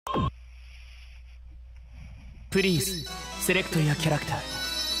Please select your character.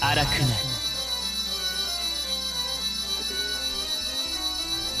 Arakune.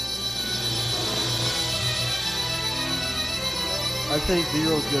 I think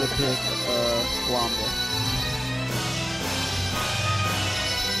Zero's gonna pick Wamba.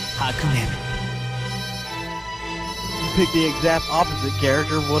 HakuMen. You picked the exact opposite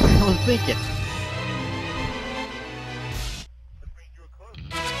character of what I was thinking.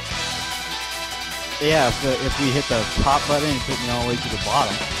 Yeah, if we hit the top button and put me all the way to the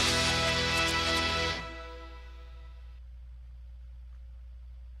bottom.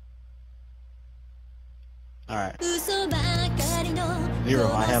 Alright.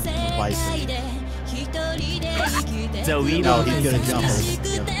 Zero, I have advice. The wheel No, of he's gonna jump over.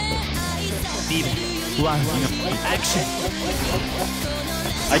 One, action.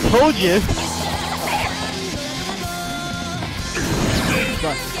 I told you!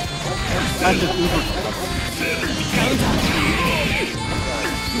 I'm just uber.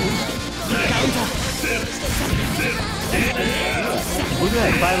 Counter. Look at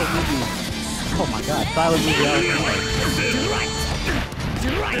that silent movie. Oh my god, silent movie Arakune.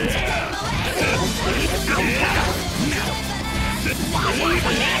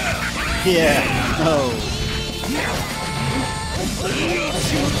 Yeah, no.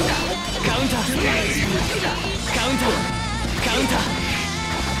 Counter. Counter. Counter. Counter.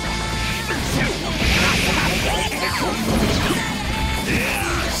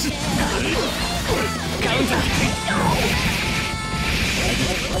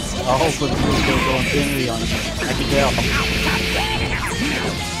 I hope it's going to go infinity on you. I can tell.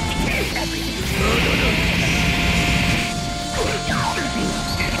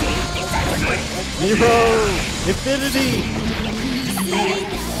 Zero! Infinity!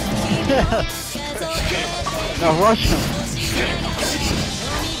 Yeah! Now rush him!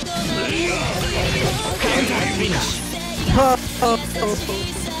 Finish.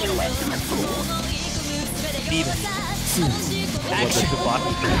 Leave it. Action.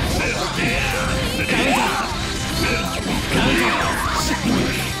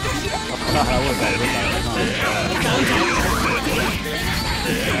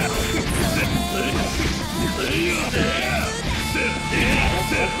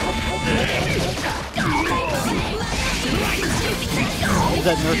 Who's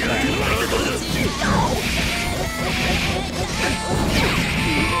that nurse guy?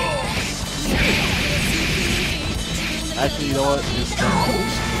 Actually, you know what?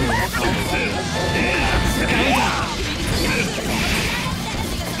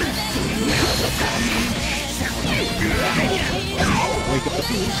 Wake up.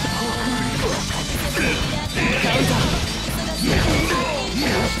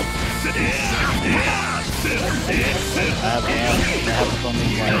 I have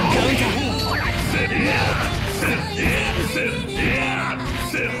something like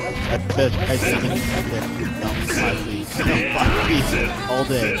at best, I think it's all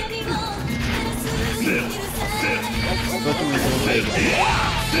day.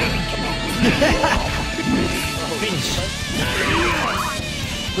 Finish.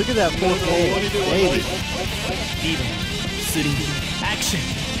 Look at that 4K, baby. Even. 3. Action.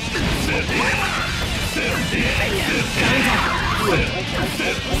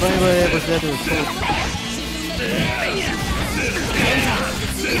 If anybody ever said it was cool.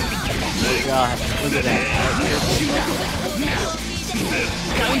 Oh god, look at that.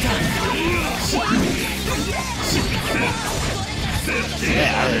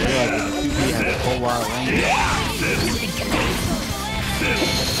 Yeah, I didn't realize that the 2B has a whole lot of range.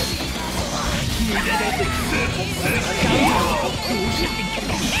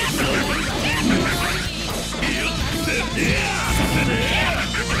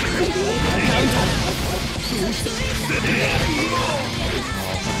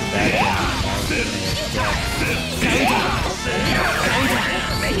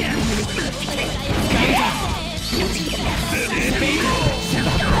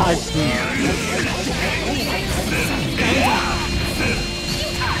 I see.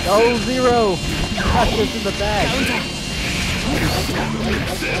 Oh, Zero! Got this in the bag.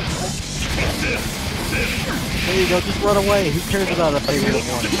 There you go, just run away. Who cares about a favorite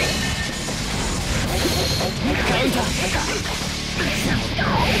one?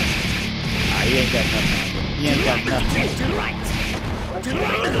 He ain't got nothing. He ain't got nothing.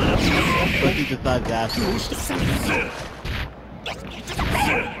 But he decides to ask him.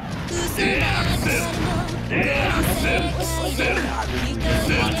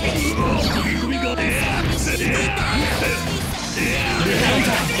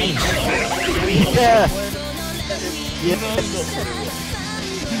 Yeah. Yeah.